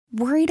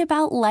Worried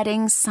about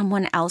letting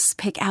someone else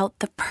pick out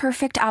the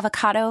perfect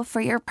avocado for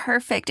your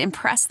perfect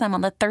impress them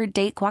on the third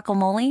date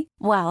guacamole?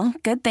 Well,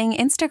 good thing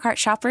Instacart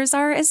shoppers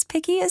are as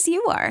picky as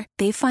you are.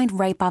 They find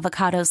ripe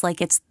avocados like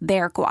it's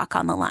their guac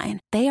on the line.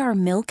 They are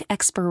milk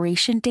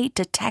expiration date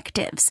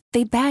detectives.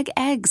 They bag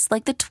eggs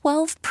like the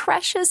 12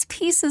 precious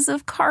pieces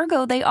of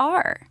cargo they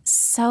are.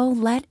 So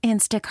let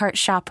Instacart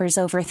shoppers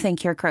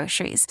overthink your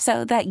groceries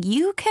so that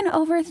you can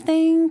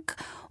overthink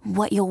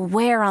what you'll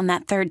wear on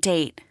that third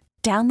date.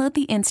 Download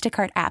the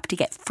Instacart app to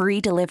get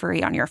free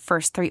delivery on your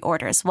first 3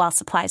 orders while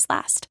supplies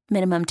last.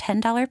 Minimum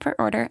 $10 per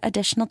order.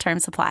 Additional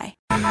terms apply.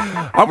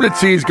 I'm going to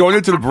tease going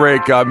into the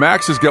break.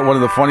 Max has got one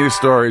of the funniest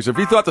stories. If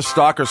he thought the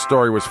stalker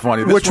story was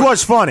funny, which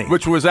was funny,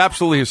 which was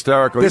absolutely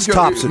hysterical, this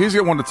tops it. He's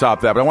got one to top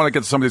that. But I want to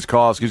get some of these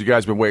calls because you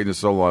guys have been waiting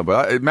so long.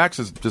 But Max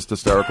is just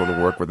hysterical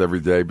to work with every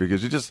day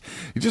because you just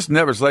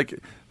never. It's like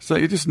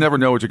you just never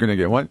know what you're going to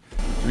get. What?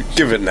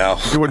 Give it now.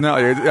 Do it now.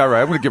 Yeah, all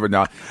right, I'm going to give it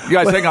now. You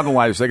guys, hang on the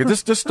line a second.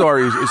 This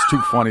story is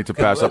too funny to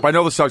pass up. I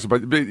know this sucks,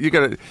 but you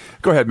got to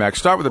go ahead, Max.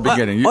 Start with the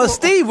beginning. Well,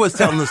 Steve was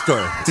telling the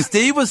story.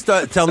 Steve was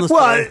telling the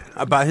story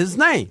about his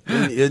name.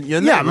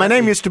 My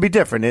name used to be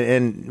different,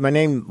 and my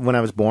name when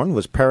I was born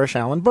was Parrish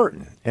Allen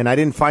Burton, and I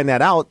didn't find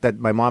that out that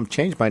my mom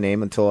changed my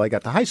name until I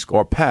got to high school.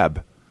 Or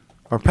Pab.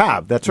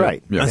 That's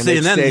right. Yeah. And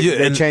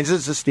they changed it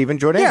to Stephen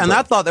Jordan. Yeah, and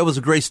I thought that was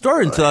a great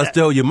story until I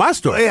tell you my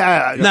story.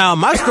 Yeah. Now,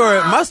 my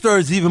story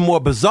is even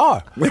more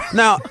bizarre.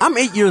 Now, I'm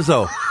 8 years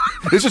old.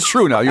 This is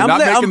true now. You're not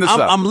making this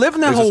up. I'm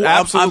living in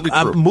Hawaii.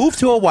 I moved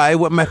to Hawaii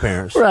with my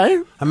parents. Right.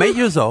 I'm 8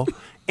 years old.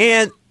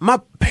 And my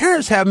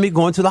parents have me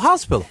going to the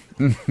hospital.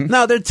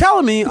 Now, they're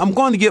telling me I'm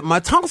going to get my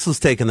tonsils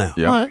taken out.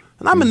 Yeah. Right.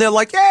 And I'm in there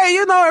like, hey,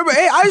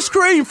 hey, ice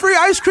cream, free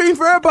ice cream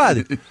for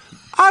everybody.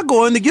 I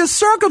go in to get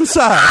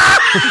circumcised.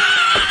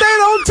 They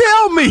don't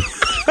tell me.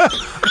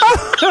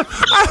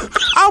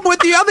 I'm with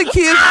the other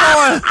kids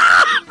going,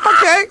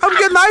 okay, I'm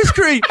getting ice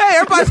cream. Hey,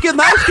 everybody's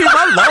getting ice cream.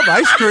 I love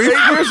ice cream.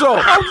 8 years old.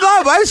 I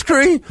love ice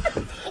cream.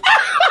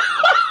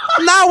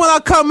 Now when I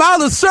come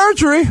out of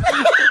surgery,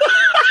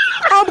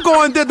 I'm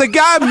going, did the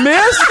guy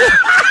miss?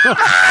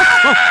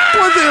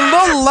 Was he a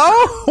little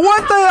low?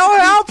 What the hell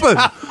happened?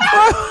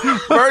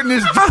 Burton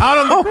is down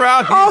on the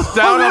ground. He's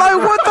down I'm on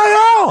like, what the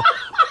hell?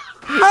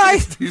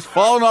 He's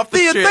falling off the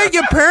chair. Do you think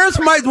your parents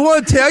might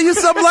want to tell you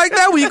something like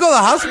that when you go to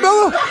the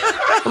hospital?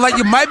 Like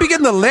you might be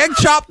getting the leg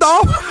chopped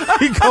off?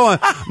 You're going,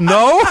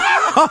 no.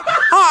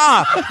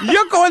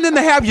 You're going in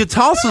to have your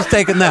tonsils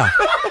taken out.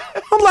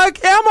 I'm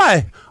like, am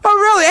I? Oh,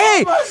 really?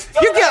 Hey,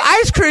 you get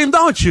ice cream,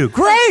 don't you?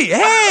 Great.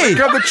 Hey.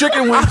 Got the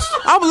chicken wings.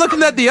 I'm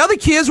looking at the other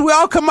kids. We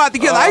all come out to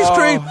get ice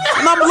cream.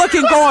 And I'm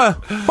looking going,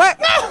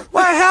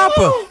 what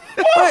happened?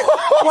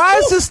 Why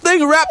is this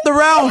thing wrapped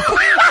around?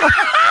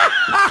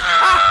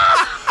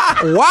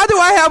 Why do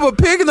I have a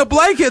pig in a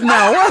blanket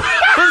now?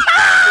 What's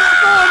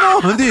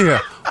going on here?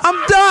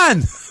 I'm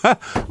done.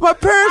 My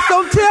parents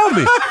don't tell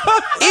me.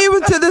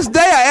 Even to this day,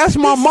 I ask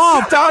my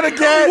mom, down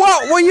again.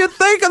 What were you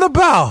thinking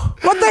about?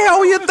 What the hell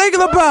were you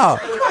thinking about?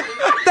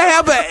 They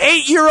have an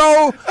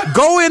 8-year-old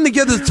go in to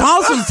get his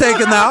tonsils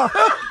taken out.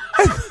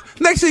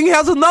 Next thing he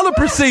has another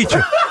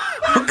procedure.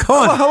 I'm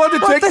going, how long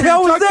did it take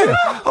How long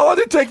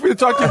did it take for you to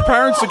talk to your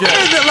parents again?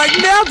 Like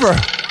never.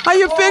 How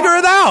you figure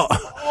it out?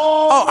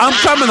 Oh, I'm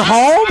coming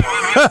home?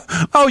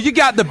 Oh, you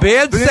got the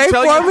bed safe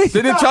for me?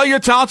 They didn't tell you your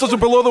tonsils are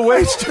below the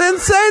waist? Didn't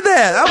say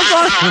that. I was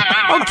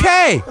like,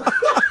 okay.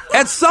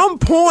 At some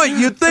point,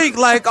 you think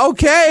like,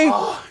 okay,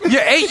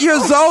 you're 8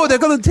 years old. They're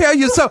going to tell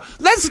you so.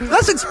 Let's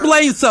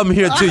explain something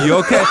here to you,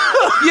 okay?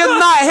 You're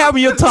not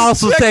having your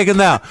tonsils taken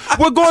out.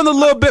 We're going a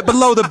little bit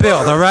below the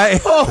belt, all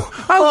right? I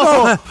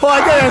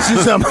got to ask you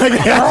something.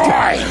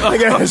 I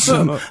got to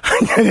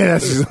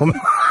ask you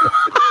something.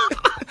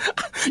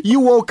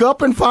 You woke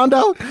up and found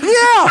out?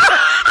 Yeah.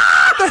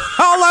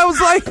 All I was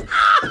like,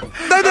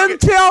 they didn't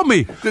tell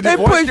me.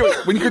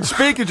 When you could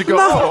speak, did you go,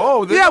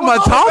 my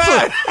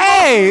tonsils.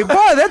 Hey, boy,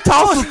 that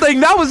tonsil thing,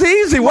 that was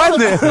easy,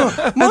 wasn't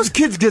it? Most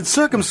kids get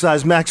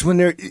circumcised, Max, when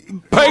they're...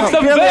 Break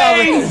the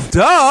veins!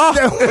 Duh.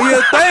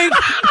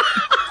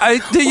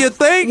 Do you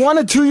think? 1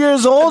 or 2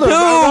 years old? Dude,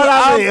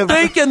 I'm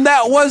thinking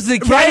that was the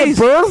case. Right at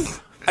birth?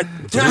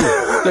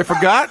 They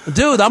forgot?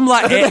 Dude, I'm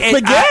like, I'm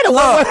going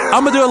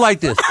to do it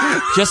like this.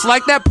 Just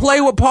like that play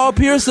with Paul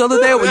Pierce the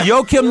other day with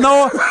Joakim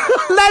Noah.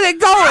 Let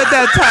it go at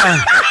that time.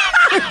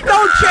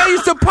 Don't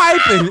change the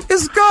piping.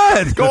 It's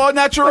good. Go on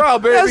natural,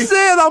 baby. That's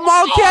it. I'm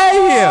okay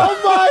here.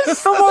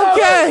 I'm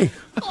okay.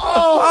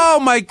 Oh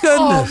my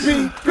goodness.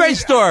 Great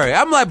story.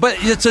 I'm like, but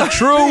it's a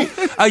true,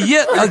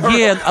 yet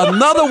again,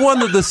 another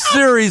one of the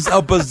series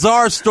of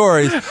bizarre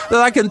stories that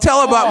I can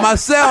tell about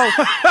myself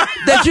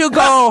that you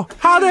go,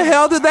 how the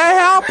hell did that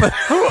happen?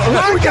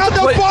 I got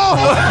the ball.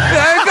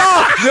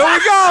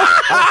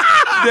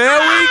 There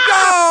we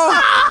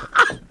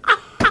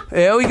go.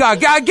 Yeah,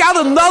 I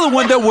got another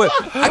one that would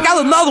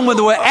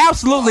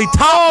absolutely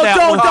top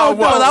that one.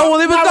 But I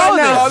won't even go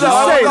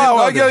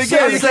there. You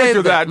can't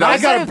do that. No, I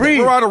gotta breathe.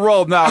 We're on a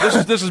roll now.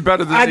 This is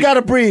better than I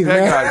gotta breathe,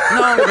 man.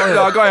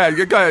 No, go ahead.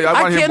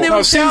 I want to hear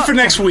more. Save it for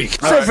next week.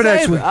 Save it for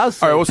next week. All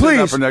right, we'll save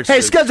that for next week.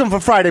 Hey, schedule them for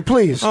Friday,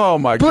 please. Oh,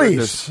 my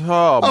goodness.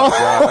 Oh, my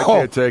God. I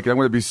can't take it. I'm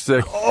going to be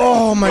sick.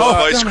 Oh, my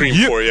God. Ice cream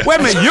for you. Wait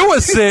a minute, you were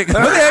sick.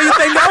 What the hell you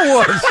think that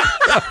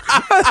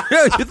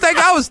was? You think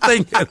I was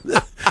thinking?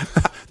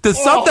 Did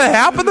something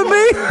happen to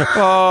me?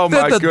 Oh,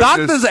 my goodness. Did the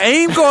doctor's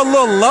aim go a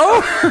little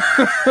low?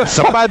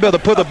 Somebody better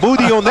put a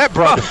booty on that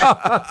brother.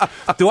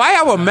 Do I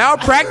have a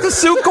malpractice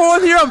suit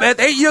going here? I'm at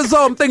 8 years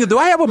old. I'm thinking, do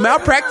I have a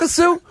malpractice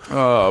suit?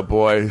 Oh,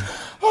 boy.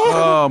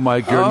 Oh,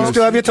 my goodness. You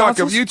still have your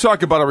tonsils? You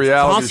talk about a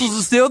reality. Tonsils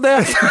are still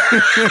there?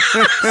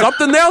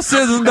 Something else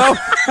isn't, though.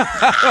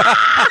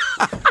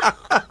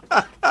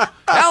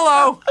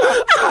 Hello.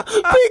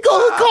 Pete, go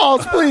to the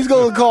calls. Please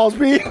go to the calls,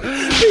 Pete.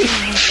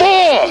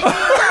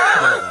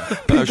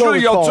 I should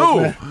have yelled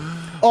too. Man.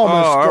 Oh, my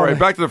all stomach. right,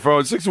 back to the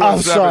phone. 617.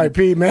 I'm sorry,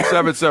 Pete, man.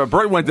 7-7.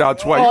 Burton went down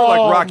twice.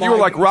 You were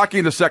like Rocky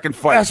in the second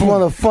fight. That's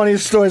one of the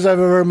funniest stories I've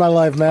ever heard in my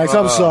life, Max.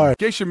 I'm sorry. In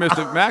case you missed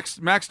it,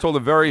 Max told a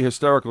very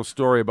hysterical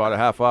story about a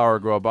half hour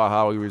ago about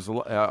how he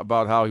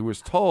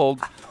was told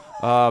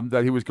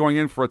that he was going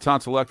in for a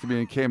tonsillectomy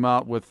and came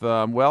out with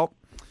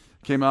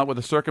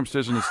a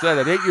circumcision instead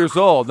at 8 years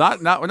old.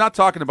 We're not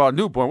talking about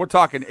newborn. We're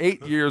talking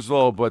 8 years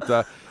old.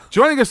 But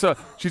joining us,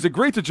 she's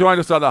agreed to join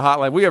us on the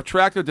hotline. We have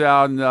tracked her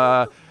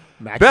down.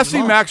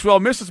 Bessie Maxwell,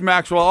 Mrs.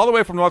 Maxwell, all the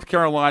way from North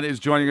Carolina, is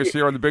joining us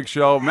here on the Big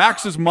Show.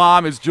 Max's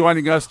mom is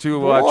joining us to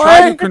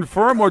try to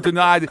confirm or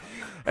deny.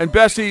 And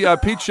Bessie,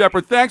 Pete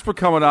Sheppard, thanks for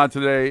coming on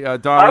today,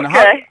 darling.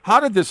 Okay. How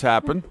did this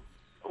happen?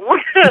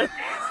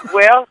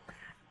 Well,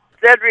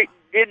 Cedric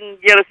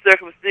didn't get a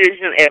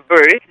circumcision at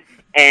birth,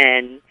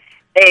 and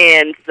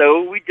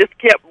so we just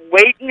kept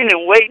waiting,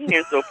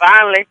 and so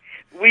finally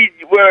we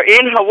were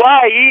in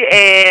Hawaii,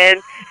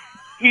 and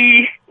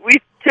we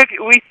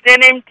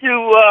sent him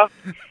to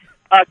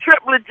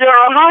Triplet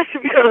General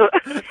Hospital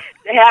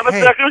to have a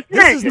circumcision.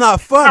 This is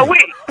not funny.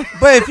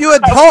 But if you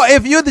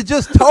had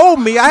just told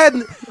me, I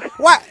hadn't.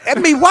 Why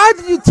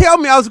did you tell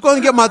me I was going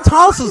to get my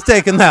tonsils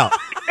taken out?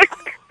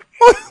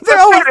 What the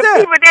hell was that?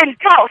 People didn't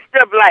talk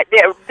stuff like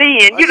that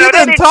then. You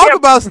didn't talk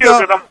about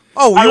stuff.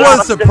 Oh, you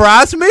want to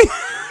surprise me?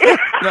 You're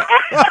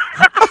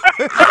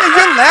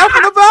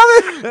laughing about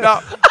it? No.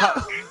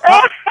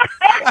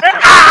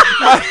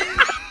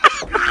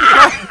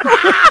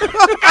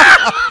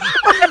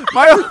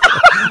 What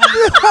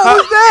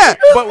was that?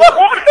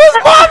 His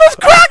mom is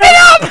cracking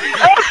up!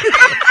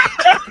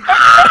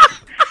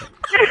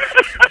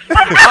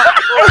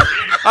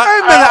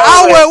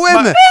 Wait a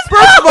minute.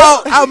 First of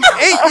all, I'm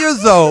 8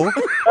 years old,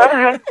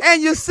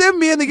 and you send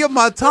me in to get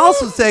my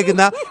tonsils taken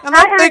out, and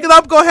I'm thinking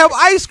I'm going to have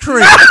ice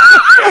cream.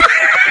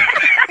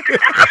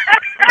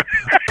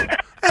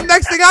 And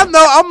next thing I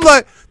know, I'm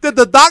like, did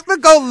the doctor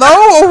go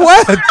low or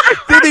what?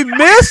 Did he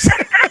miss?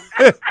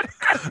 And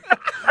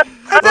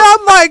then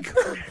I'm like,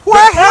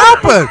 what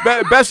happened?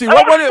 Bessie,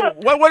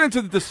 what went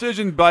into the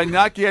decision by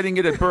not getting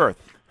it at birth?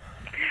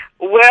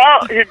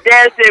 Well, his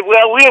dad said,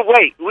 well, we'll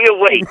wait.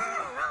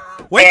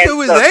 Wait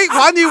till he's 8?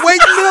 Why didn't you wait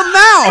until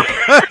now?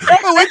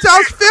 Wait till I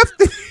was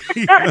 50.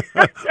 And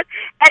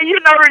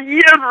the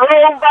years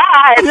roll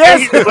by.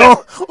 Yes. That's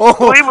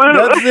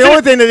the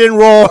only thing that didn't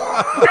roll.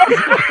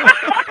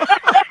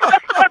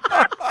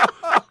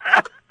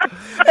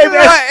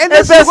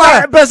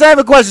 Bess, I have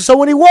a question. So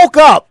when he woke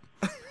up,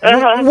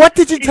 what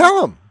did you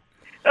tell him?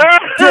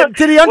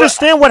 Did he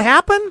understand what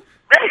happened?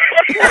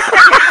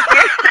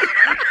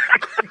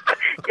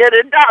 Yeah,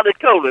 the doctor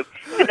told him.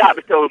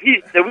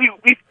 He said, we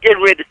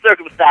getting ready to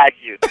circumcise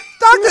you.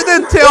 Doctor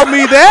didn't tell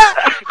me that.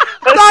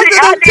 The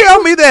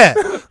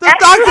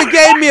doctor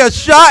gave me a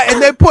shot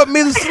and they put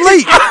me to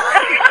sleep.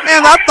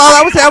 And I thought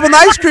I was having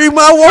ice cream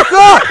when I woke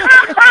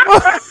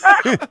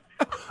up.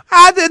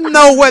 I didn't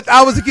know what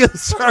I was getting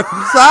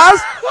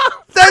circumcised.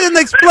 They didn't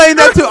explain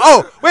that to.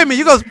 Oh, wait a minute!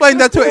 You're gonna explain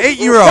that to an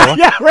 8-year-old?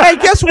 Yeah, right.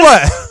 Hey, guess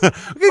what? We're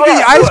gonna give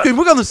you ice cream.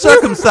 We're gonna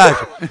circumcise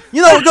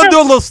you. We're gonna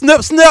do a little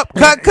snip,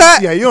 cut.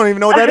 Yeah, you don't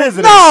even know what that is.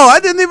 No, I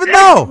didn't even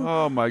know.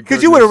 Oh my god!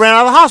 Because you would have ran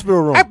out of the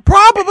hospital room.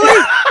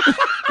 Probably.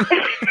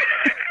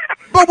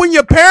 But when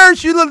your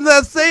parents, you live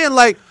there saying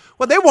like,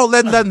 well, they won't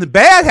let nothing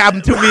bad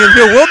happen to me in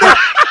here, will they?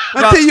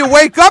 Until you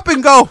wake up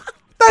and go, what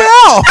the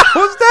hell?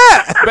 What's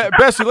that?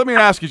 Bessie, let me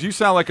ask you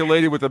sound like a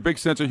lady with a big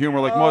sense of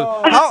humor. Like,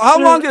 how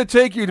long did it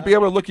take you to be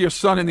able to look your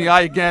son in the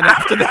eye again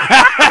after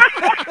that?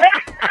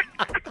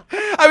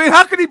 I mean,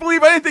 how could he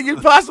believe anything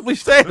you'd possibly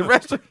say the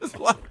rest of his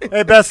life?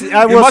 Hey, Bessie,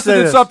 I you will must say have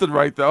did this. something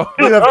right, though.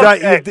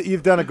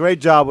 You've done a great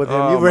job with him.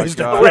 Oh, You've raised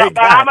a God. great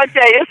guy. I'm going to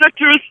tell you, it's a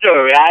true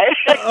story, right?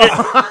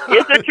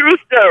 It's a true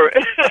story.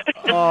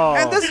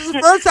 And this is the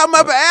first time I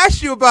ever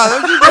asked you about it.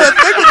 I'm just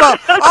thinking about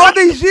all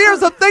these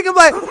years. I'm thinking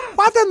like,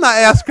 why didn't I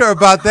ask her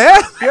about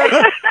that?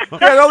 He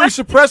had all these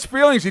suppressed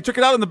feelings. He took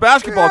it out in the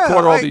basketball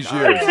court all these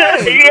years.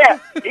 Yeah.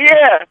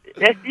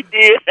 Yes, he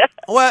did.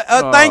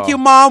 Well, thank you,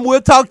 Mom.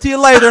 We'll talk to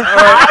you later.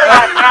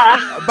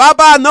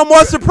 Bye-bye. No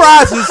more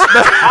surprises. All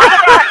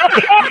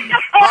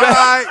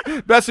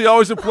right. Bessie,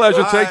 always a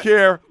pleasure. Take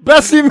care.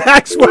 Bessie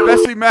Maxwell.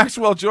 Bessie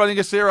Maxwell joining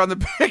us here on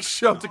the Big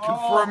Show to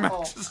confirm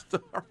Max's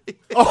story.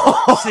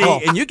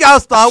 See, and you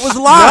guys thought it was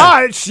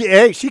lying.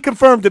 Nah, she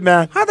confirmed it,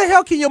 man. How the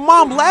hell can your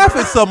mom laugh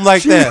at something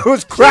like She that?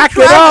 was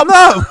cracking Cracking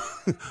up. up.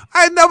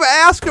 I had never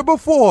asked her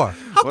before.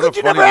 How What could a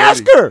you funny never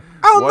ask lady. her?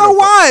 I don't know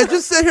why. I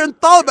just sat here and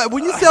thought about it.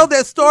 When you tell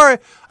that story,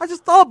 I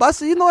just thought about it. I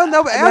said, I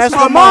never asked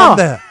my mom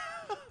that.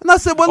 And I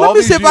said, well, let All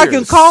me see these if I can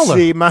years. call her.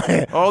 See,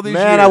 man, All these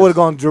I years. would have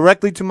gone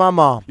directly to my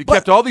mom. You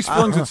kept all these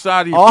feelings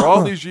inside of you for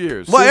all these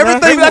years. Well,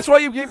 everything- Maybe that's why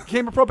you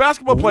became a pro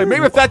basketball player.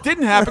 Maybe if that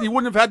didn't happen, you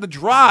wouldn't have had the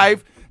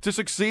drive to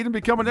succeed and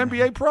become an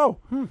NBA pro.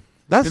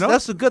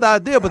 That's a good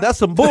idea, but that's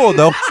some bull,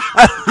 though.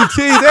 I can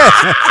tell you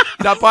that.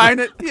 Not buying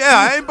it?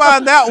 Yeah, I ain't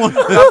buying that one.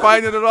 Not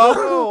buying it at all?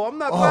 No, I'm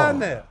not buying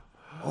that.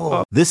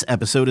 This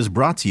episode is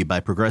brought to you by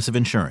Progressive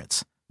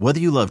Insurance. Whether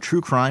you love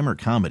true crime or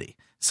comedy,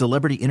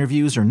 celebrity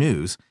interviews or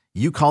news,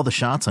 you call the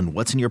shots on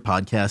what's in your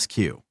podcast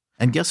queue.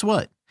 And guess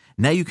what?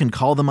 Now you can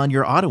call them on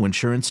your auto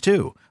insurance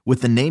too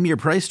with the Name Your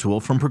Price tool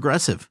from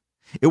Progressive.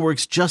 It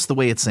works just the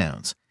way it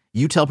sounds.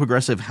 You tell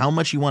Progressive how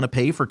much you want to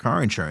pay for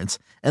car insurance,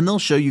 and they'll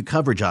show you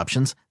coverage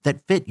options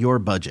that fit your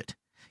budget.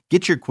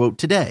 Get your quote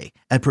today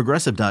at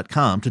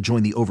Progressive.com to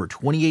join the over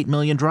 28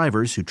 million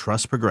drivers who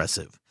trust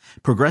Progressive.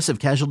 Progressive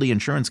Casualty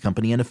Insurance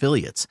Company and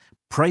Affiliates.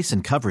 Price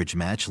and coverage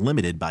match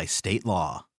limited by state law.